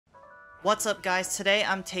What's up guys, today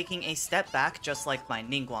I'm taking a step back just like my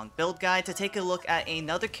Xinyan Build guide to take a look at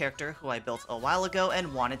another character who I built a while ago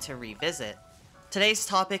and wanted to revisit. Today's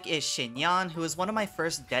topic is Xinyan, who is one of my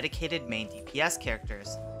first dedicated main DPS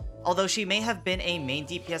characters. Although she may have been a main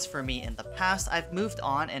DPS for me in the past, I've moved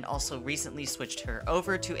on and also recently switched her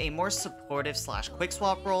over to a more supportive /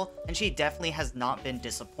 quickswap role, and she definitely has not been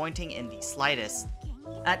disappointing in the slightest.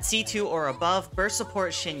 At C2 or above, burst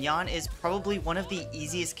support Xinyan is probably one of the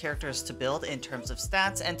easiest characters to build in terms of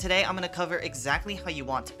stats, and today I'm going to cover exactly how you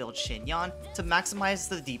want to build Xinyan to maximize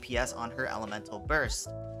the DPS on her elemental burst.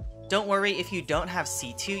 Don't worry if you don't have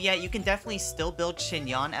C2 yet, you can definitely still build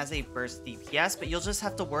Xinyan as a burst DPS, but you'll just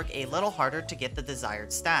have to work a little harder to get the desired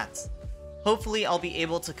stats. Hopefully I'll be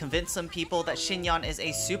able to convince some people that Xinyan is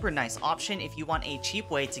a super nice option if you want a cheap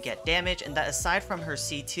way to get damage, and that aside from her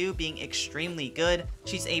C2 being extremely good,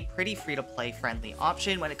 she's a pretty free to play friendly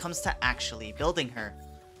option when it comes to actually building her.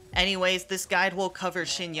 Anyways, this guide will cover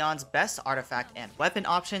Xinyan's best artifact and weapon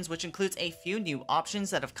options, which includes a few new options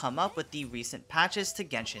that have come up with the recent patches to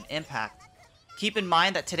Genshin Impact. Keep in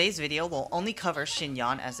mind that today's video will only cover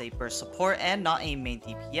Xinyan as a burst support and not a main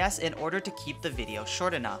DPS in order to keep the video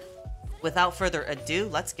short enough. Without further ado,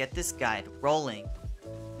 let's get this guide rolling.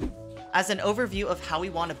 As an overview of how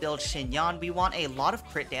we want to build Xinyan, we want a lot of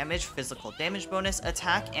crit damage, physical damage bonus,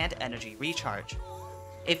 attack, and energy recharge.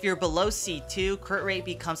 If you're below C2, crit rate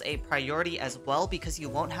becomes a priority as well because you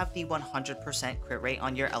won't have the 100% crit rate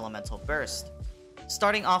on your elemental burst.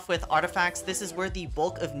 Starting off with artifacts, this is where the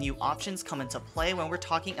bulk of new options come into play when we're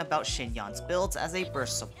talking about Xinyan's builds as a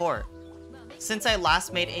burst support. Since I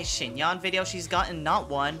last made a Xinyan video, she's gotten not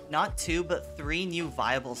one, not two, but 3 new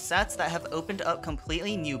viable sets that have opened up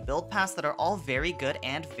completely new build paths that are all very good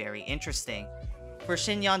and very interesting. For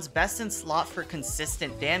Xinyan's best in slot for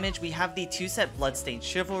consistent damage, we have the 2-set Bloodstained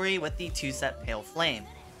Chivalry with the 2-set Pale Flame.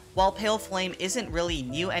 While Pale Flame isn't really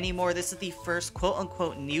new anymore, this is the first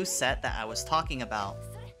quote-unquote new set that I was talking about.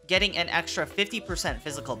 Getting an extra 50%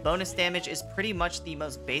 physical bonus damage is pretty much the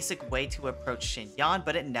most basic way to approach Xinyan,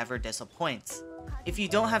 but it never disappoints. If you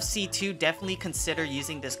don't have C2, definitely consider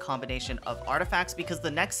using this combination of artifacts because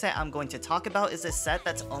the next set I'm going to talk about is a set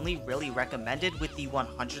that's only really recommended with the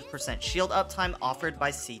 100% shield uptime offered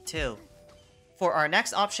by C2. For our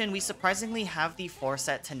next option, we surprisingly have the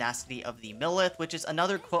 4-set Tenacity of the Millith, which is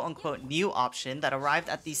another quote-unquote new option that arrived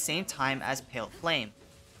at the same time as Pale Flame.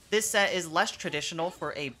 This set is less traditional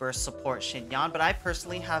for a burst support Xinyan, but I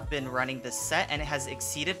personally have been running this set and it has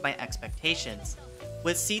exceeded my expectations.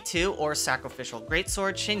 With C2 or Sacrificial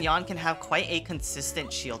Greatsword, Xinyan can have quite a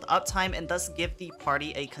consistent shield uptime and thus give the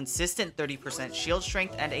party a consistent 30% shield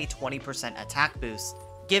strength and a 20% attack boost.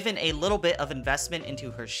 Given a little bit of investment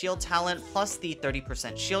into her shield talent plus the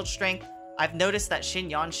 30% shield strength, I've noticed that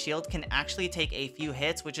Xinyan's shield can actually take a few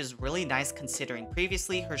hits, which is really nice considering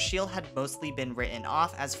previously her shield had mostly been written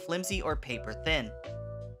off as flimsy or paper thin.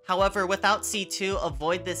 However, without C2,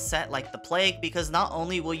 avoid this set like the plague because not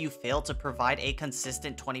only will you fail to provide a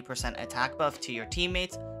consistent 20% attack buff to your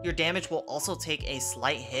teammates, your damage will also take a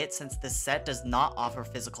slight hit since this set does not offer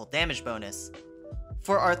physical damage bonus.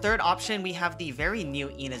 For our third option, we have the very new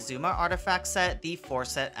Inazuma artifact set, the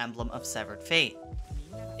 4-set Emblem of Severed Fate.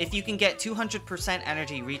 If you can get 200%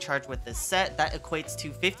 energy recharge with this set, that equates to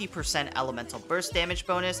 50% elemental burst damage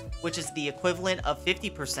bonus, which is the equivalent of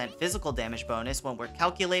 50% physical damage bonus when we're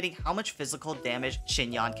calculating how much physical damage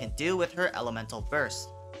Xinyan can do with her elemental burst.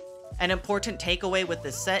 An important takeaway with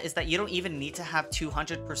this set is that you don't even need to have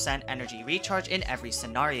 200% energy recharge in every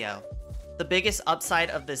scenario. The biggest upside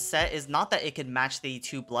of this set is not that it can match the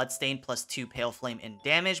 2 Bloodstain plus 2 Pale Flame in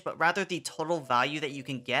damage, but rather the total value that you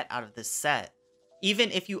can get out of this set.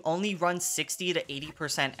 Even if you only run 60 to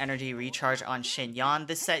 80% energy recharge on Xinyan,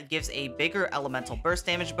 this set gives a bigger elemental burst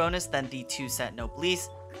damage bonus than the 2-set Noblesse,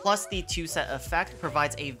 plus the 2-set effect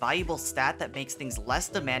provides a valuable stat that makes things less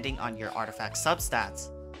demanding on your artifact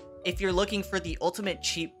substats. If you're looking for the ultimate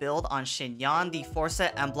cheap build on Xinyan, the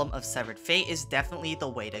 4-set Emblem of Severed Fate is definitely the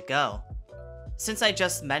way to go. Since I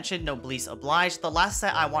just mentioned Noblesse Obliged, the last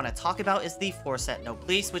set I want to talk about is the 4-set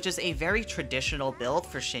Noblesse, which is a very traditional build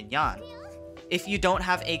for Xinyan. If you don't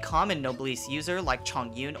have a common Noblesse user like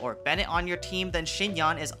Chongyun or Bennett on your team, then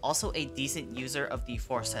Xinyan is also a decent user of the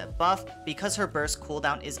 4-set buff because her burst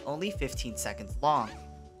cooldown is only 15 seconds long.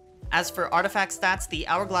 As for artifact stats, the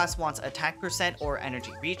Hourglass wants attack percent or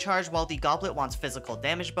energy recharge, while the Goblet wants physical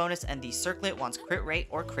damage bonus and the Circlet wants crit rate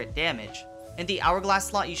or crit damage. In the Hourglass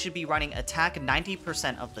slot, you should be running attack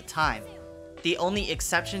 90% of the time. The only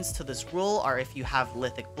exceptions to this rule are if you have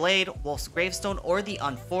Lithic Blade, Wolf's Gravestone, or the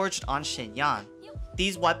Unforged on Xinyan.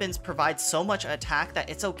 These weapons provide so much attack that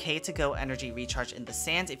it's okay to go energy recharge in the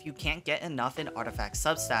sands if you can't get enough in artifact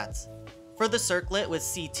substats. For the circlet with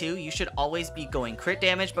C2, you should always be going crit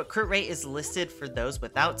damage, but crit rate is listed for those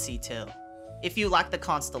without C2. If you lack the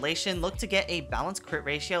constellation, look to get a balanced crit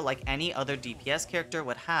ratio like any other DPS character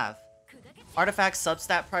would have. Artifact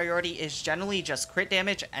substat priority is generally just crit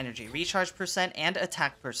damage, energy recharge percent, and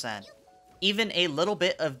attack percent. Even a little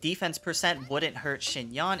bit of defense percent wouldn't hurt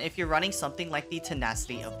Xinyan if you're running something like the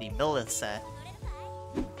Tenacity of the Millith set.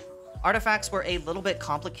 Artifacts were a little bit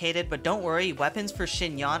complicated, but don't worry, weapons for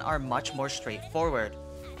Xinyan are much more straightforward.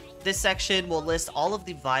 This section will list all of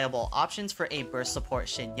the viable options for a burst support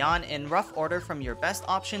Xinyan in rough order from your best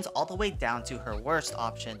options all the way down to her worst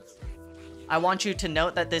options. I want you to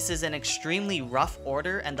note that this is an extremely rough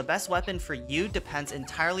order and the best weapon for you depends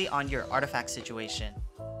entirely on your artifact situation.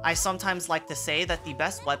 I sometimes like to say that the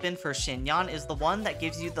best weapon for Xinyan is the one that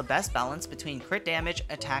gives you the best balance between crit damage,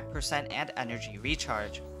 attack percent, and energy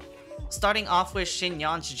recharge. Starting off with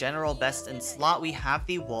Xinyan's general best in slot, we have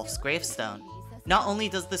the Wolf's Gravestone. Not only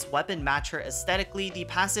does this weapon match her aesthetically, the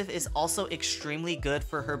passive is also extremely good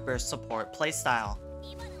for her burst support playstyle.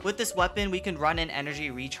 With this weapon, we can run an energy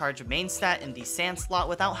recharge main stat in the sand slot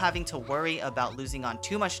without having to worry about losing on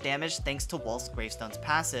too much damage thanks to Wolf's Gravestone's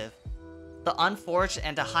passive. The Unforged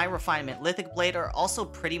and a High Refinement Lithic Blade are also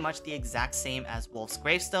pretty much the exact same as Wolf's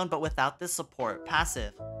Gravestone, but without the support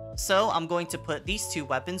passive. So I'm going to put these two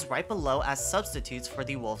weapons right below as substitutes for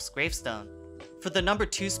the Wolf's Gravestone. For the number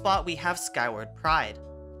 2 spot, we have Skyward Pride.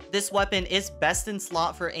 This weapon is best in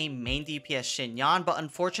slot for a main DPS Xinyan, but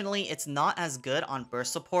unfortunately it's not as good on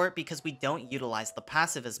burst support because we don't utilize the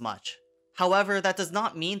passive as much. However, that does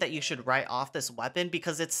not mean that you should write off this weapon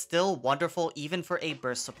because it's still wonderful even for a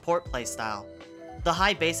burst support playstyle. The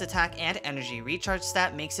high base attack and energy recharge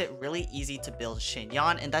stat makes it really easy to build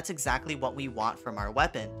Xinyan, and that's exactly what we want from our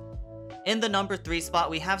weapon. In the number 3 spot,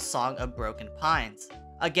 we have Song of Broken Pines.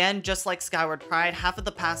 Again, just like Skyward Pride, half of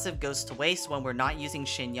the passive goes to waste when we're not using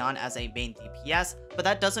Xinyan as a main DPS, but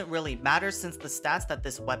that doesn't really matter since the stats that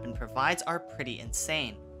this weapon provides are pretty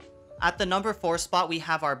insane. At the number 4 spot, we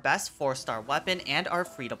have our best 4-star weapon and our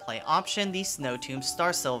free-to-play option, the Snow Tomb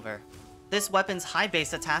Star Silver. This weapon's high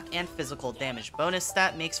base attack and physical damage bonus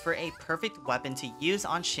stat makes for a perfect weapon to use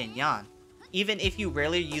on Xinyan. Even if you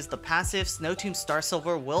rarely use the passive, Snow Tomb Star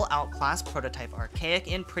Silver will outclass Prototype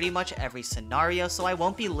Archaic in pretty much every scenario, so I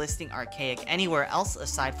won't be listing Archaic anywhere else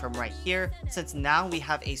aside from right here, since now we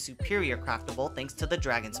have a superior craftable thanks to the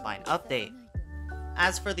Dragon Spine update.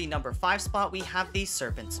 As for the number 5 spot, we have the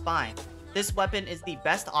Serpent Spine. This weapon is the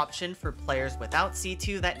best option for players without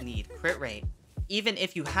C2 that need crit rate. Even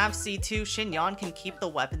if you have C2, Xinyan can keep the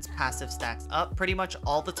weapon's passive stacks up pretty much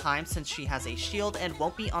all the time since she has a shield and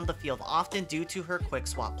won't be on the field often due to her quick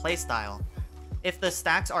swap playstyle. If the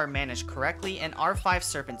stacks are managed correctly, an R5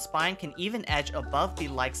 Serpent Spine can even edge above the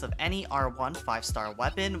likes of any R1 5-star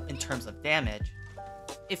weapon in terms of damage.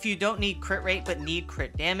 If you don't need crit rate but need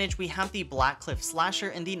crit damage, we have the Blackcliff Slasher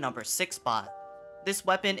in the number 6 spot. This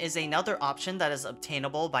weapon is another option that is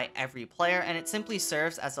obtainable by every player, and it simply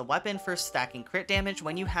serves as a weapon for stacking crit damage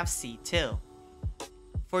when you have C2.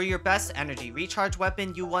 For your best energy recharge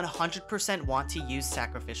weapon, you 100% want to use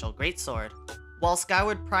Sacrificial Greatsword. While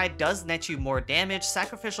Skyward Pride does net you more damage,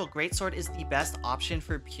 Sacrificial Greatsword is the best option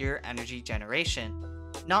for pure energy generation.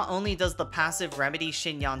 Not only does the passive remedy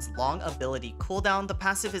Xinyan's long ability cooldown, the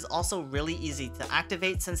passive is also really easy to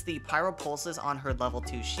activate since the Pyro Pulses on her level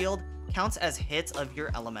 2 shield counts as hits of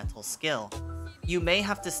your elemental skill. You may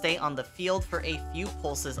have to stay on the field for a few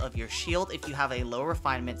pulses of your shield if you have a low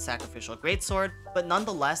refinement Sacrificial Greatsword, but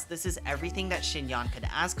nonetheless this is everything that Xinyan could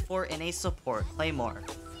ask for in a support claymore.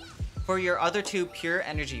 For your other two pure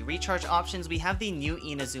energy recharge options, we have the new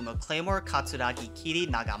Inazuma Claymore Katsuragi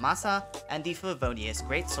Kiri Nagamasa and the Favonius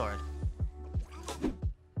Greatsword.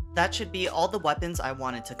 That should be all the weapons I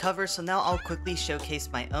wanted to cover, so now I'll quickly showcase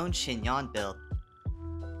my own Xinyan build.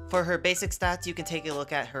 For her basic stats, you can take a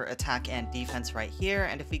look at her attack and defense right here,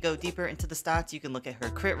 and if we go deeper into the stats, you can look at her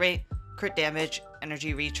crit rate, crit damage,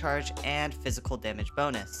 energy recharge, and physical damage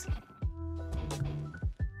bonus.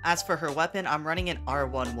 As for her weapon, I'm running an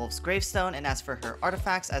R1 Wolf's Gravestone, and as for her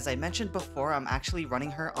artifacts, as I mentioned before, I'm actually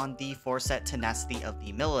running her on the 4-set Tenacity of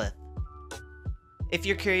the Millith. If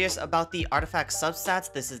you're curious about the artifact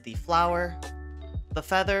substats, this is the Flower, the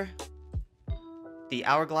Feather, the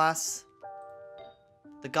Hourglass,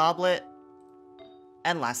 the Goblet,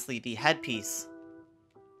 and lastly the Headpiece.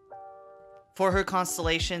 For her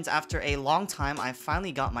constellations, after a long time, I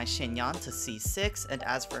finally got my Xinyan to C6, and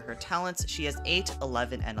as for her talents, she has 8,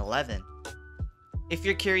 11, and 11. If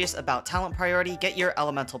you're curious about talent priority, get your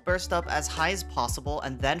elemental burst up as high as possible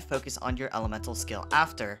and then focus on your elemental skill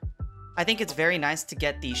after. I think it's very nice to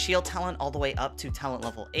get the shield talent all the way up to talent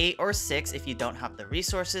level 8 or 6 if you don't have the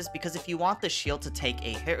resources, because if you want the shield to take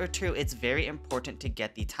a hit or two, it's very important to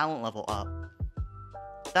get the talent level up.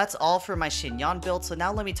 That's all for my Xinyan build, so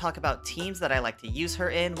now let me talk about teams that I like to use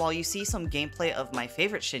her in while you see some gameplay of my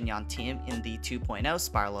favorite Xinyan team in the 2.0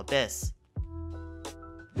 Spiral Abyss.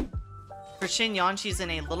 For Xinyan, she's in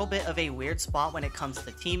a little bit of a weird spot when it comes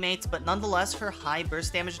to teammates, but nonetheless her high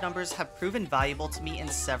burst damage numbers have proven valuable to me in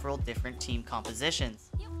several different team compositions.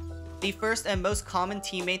 The first and most common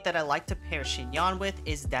teammate that I like to pair Xinyan with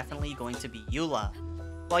is definitely going to be Eula.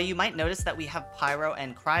 While you might notice that we have Pyro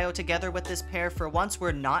and Cryo together with this pair, for once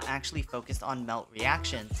we're not actually focused on melt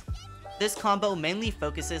reactions. This combo mainly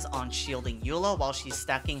focuses on shielding Eula while she's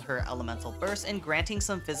stacking her elemental burst and granting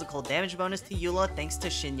some physical damage bonus to Eula thanks to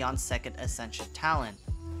Xinyan's second Ascension talent.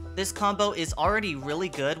 This combo is already really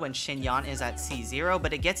good when Xinyan is at C0,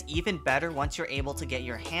 but it gets even better once you're able to get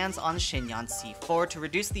your hands on Xinyan C4 to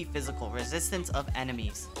reduce the physical resistance of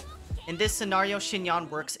enemies. In this scenario,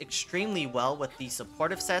 Xinyan works extremely well with the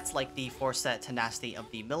supportive sets like the 4-set Tenacity of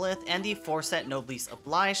the Millith and the 4-set Noblesse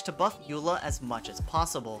Oblige to buff Eula as much as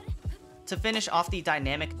possible. To finish off the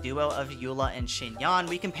dynamic duo of Eula and Xinyan,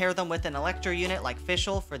 we can pair them with an Electro unit like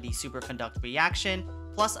Fischl for the Superconduct reaction,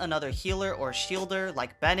 plus another healer or shielder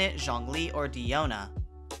like Bennett, Zhongli, or Diona.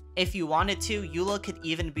 If you wanted to, Eula could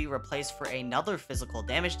even be replaced for another physical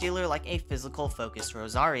damage dealer like a physical focused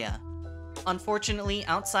Rosaria. Unfortunately,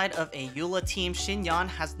 outside of a Eula team, Xinyan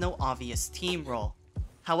has no obvious team role.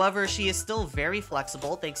 However, she is still very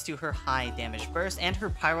flexible thanks to her high damage burst and her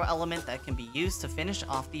Pyro element that can be used to finish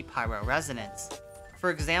off the Pyro Resonance.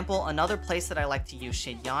 For example, another place that I like to use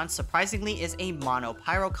Xinyan, surprisingly, is a mono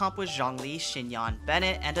Pyro comp with Zhongli, Xinyan,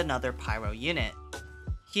 Bennett, and another Pyro unit.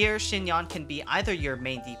 Here, Xinyan can be either your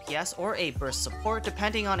main DPS or a burst support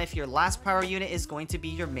depending on if your last Pyro unit is going to be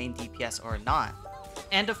your main DPS or not.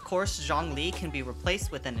 And of course, Zhongli can be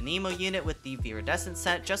replaced with an Anemo unit with the Viridescent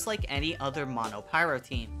set just like any other mono Pyro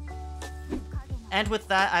team. And with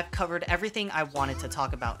that, I've covered everything I wanted to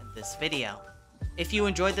talk about in this video. If you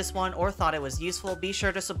enjoyed this one or thought it was useful, be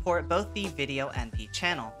sure to support both the video and the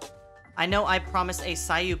channel. I know I promised a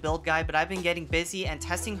Sayu build guide, but I've been getting busy and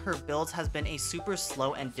testing her builds has been a super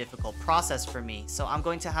slow and difficult process for me, so I'm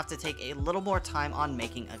going to have to take a little more time on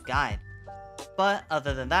making a guide. But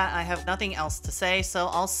other than that, I have nothing else to say, so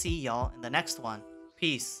I'll see y'all in the next one.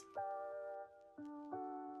 Peace.